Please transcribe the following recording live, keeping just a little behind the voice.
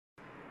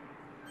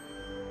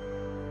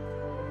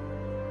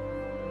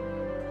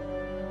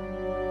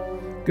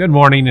Good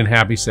morning and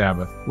happy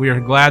Sabbath. We are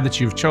glad that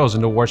you've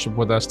chosen to worship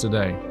with us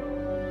today.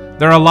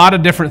 There are a lot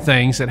of different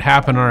things that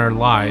happen in our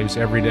lives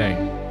every day.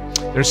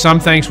 There's some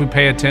things we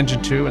pay attention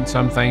to and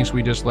some things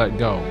we just let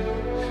go.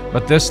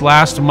 But this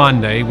last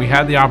Monday, we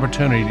had the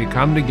opportunity to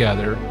come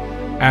together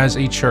as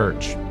a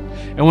church.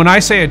 And when I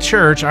say a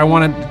church, I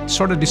want to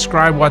sort of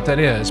describe what that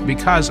is,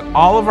 because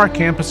all of our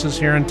campuses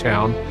here in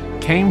town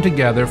came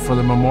together for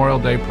the Memorial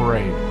Day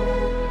Parade.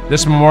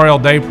 This Memorial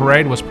Day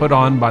Parade was put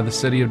on by the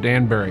city of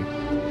Danbury.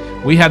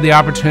 We had the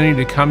opportunity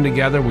to come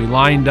together. We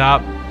lined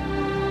up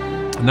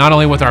not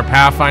only with our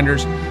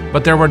Pathfinders,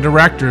 but there were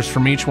directors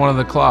from each one of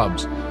the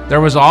clubs.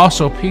 There was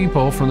also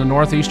people from the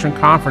Northeastern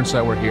Conference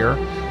that were here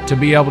to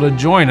be able to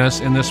join us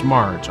in this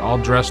march, all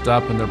dressed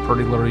up in their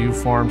pretty little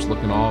uniforms,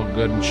 looking all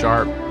good and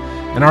sharp.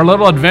 And our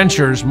little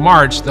adventurers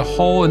marched the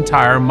whole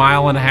entire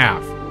mile and a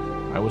half.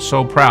 I was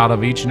so proud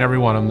of each and every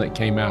one of them that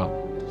came out.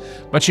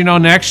 But you know,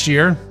 next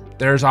year,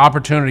 there's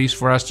opportunities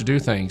for us to do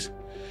things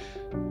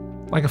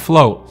like a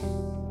float.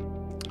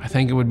 I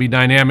think it would be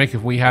dynamic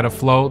if we had a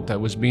float that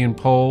was being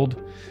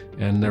pulled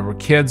and there were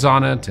kids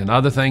on it and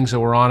other things that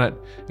were on it.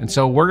 And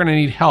so we're going to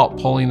need help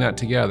pulling that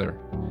together.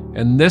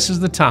 And this is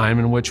the time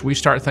in which we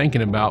start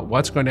thinking about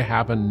what's going to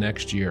happen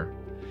next year.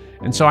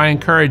 And so I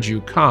encourage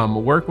you,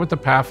 come, work with the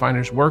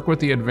Pathfinders, work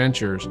with the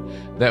Adventures,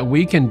 that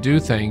we can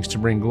do things to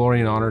bring glory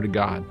and honor to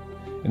God,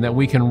 and that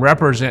we can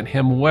represent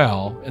Him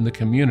well in the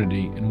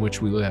community in which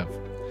we live.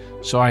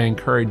 So I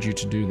encourage you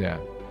to do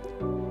that.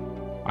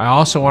 I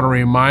also want to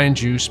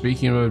remind you,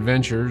 speaking of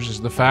adventures,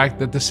 is the fact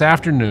that this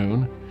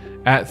afternoon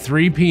at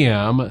 3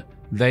 p.m.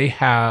 they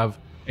have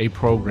a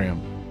program.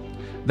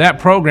 That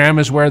program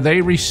is where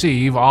they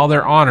receive all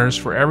their honors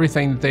for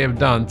everything that they have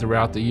done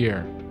throughout the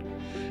year.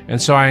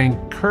 And so I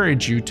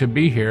encourage you to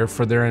be here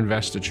for their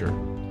investiture.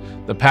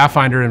 The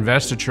Pathfinder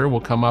investiture will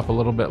come up a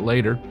little bit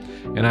later,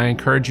 and I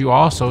encourage you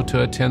also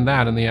to attend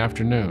that in the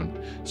afternoon.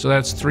 So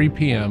that's 3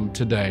 p.m.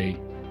 today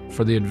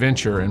for the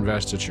Adventure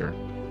investiture.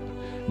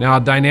 Now,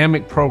 a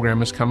dynamic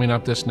program is coming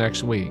up this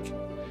next week.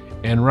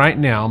 And right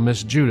now,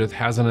 Miss Judith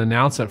has an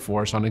announcement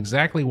for us on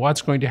exactly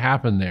what's going to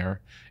happen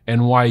there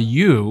and why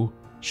you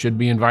should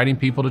be inviting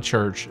people to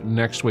church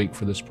next week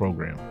for this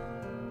program.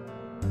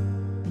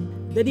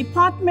 The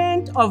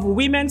Department of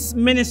Women's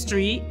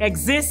Ministry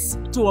exists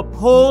to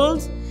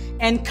uphold,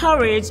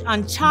 encourage,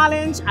 and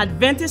challenge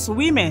Adventist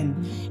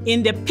women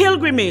in the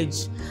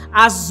pilgrimage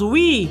as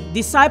we,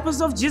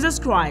 disciples of Jesus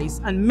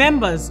Christ and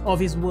members of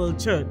His World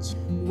Church.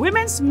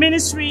 Women's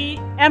Ministry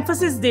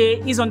Emphasis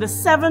Day is on the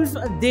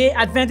Seventh-day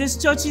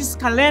Adventist Church's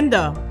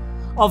calendar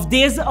of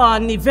days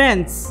on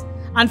events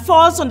and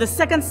falls on the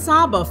second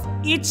Sabbath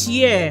each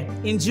year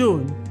in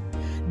June.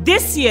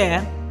 This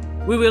year,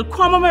 we will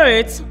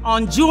commemorate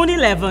on June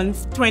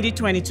 11th,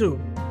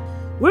 2022.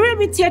 We will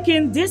be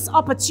taking this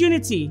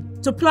opportunity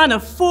to plan a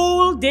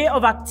full day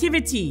of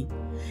activity,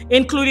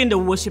 including the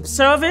worship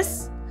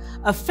service,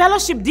 a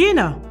fellowship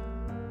dinner,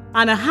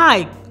 and a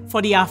hike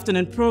for the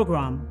afternoon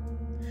program,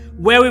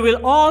 where we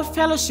will all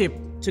fellowship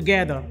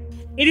together.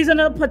 It is an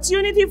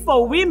opportunity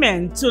for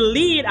women to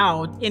lead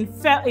out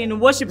in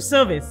worship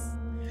service.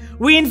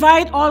 We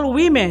invite all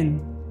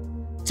women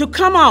to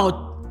come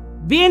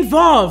out, be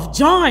involved,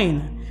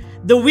 join.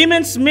 The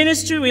women's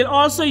ministry will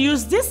also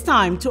use this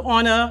time to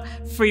honor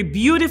 3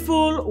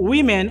 beautiful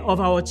women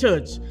of our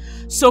church.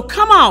 So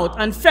come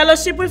out and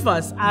fellowship with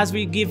us as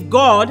we give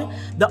God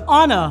the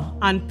honor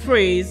and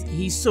praise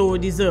He so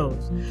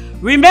deserves.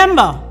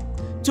 Remember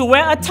to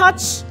wear a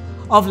touch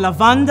of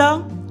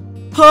lavender,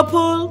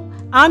 purple,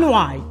 and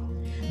white.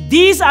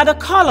 These are the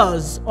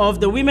colors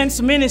of the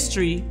women's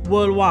ministry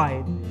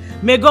worldwide.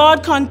 May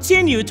God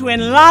continue to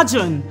enlarge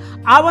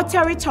our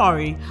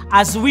territory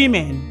as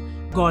women.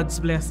 God's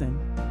blessing.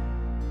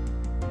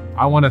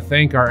 I want to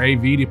thank our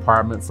AV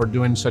department for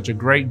doing such a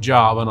great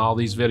job on all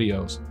these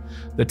videos.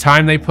 The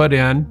time they put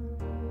in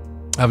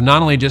of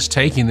not only just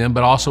taking them,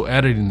 but also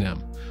editing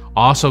them,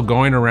 also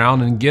going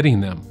around and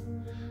getting them.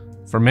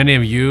 For many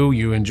of you,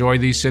 you enjoy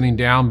these sitting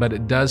down, but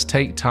it does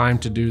take time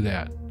to do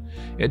that.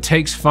 It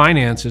takes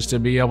finances to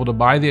be able to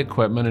buy the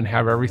equipment and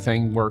have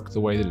everything work the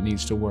way that it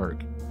needs to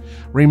work.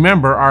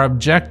 Remember, our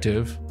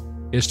objective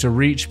is to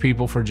reach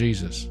people for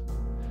Jesus.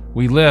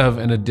 We live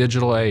in a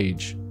digital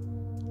age.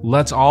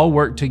 Let's all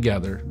work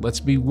together. Let's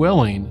be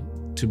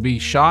willing to be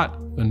shot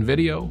on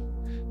video,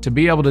 to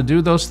be able to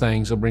do those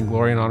things that bring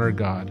glory and honor to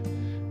God.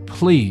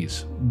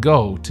 Please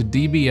go to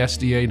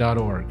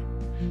dbsda.org.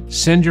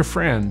 Send your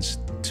friends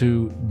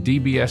to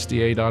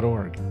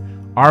dbsda.org.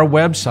 Our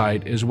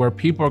website is where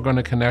people are going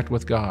to connect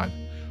with God.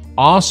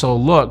 Also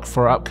look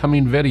for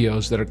upcoming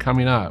videos that are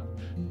coming up.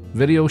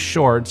 Video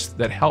shorts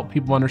that help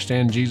people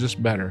understand Jesus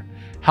better.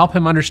 Help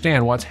Him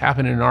understand what's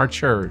happening in our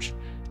church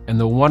and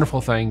the wonderful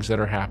things that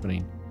are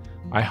happening.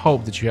 I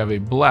hope that you have a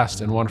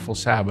blessed and wonderful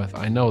Sabbath.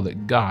 I know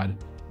that God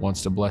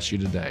wants to bless you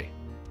today.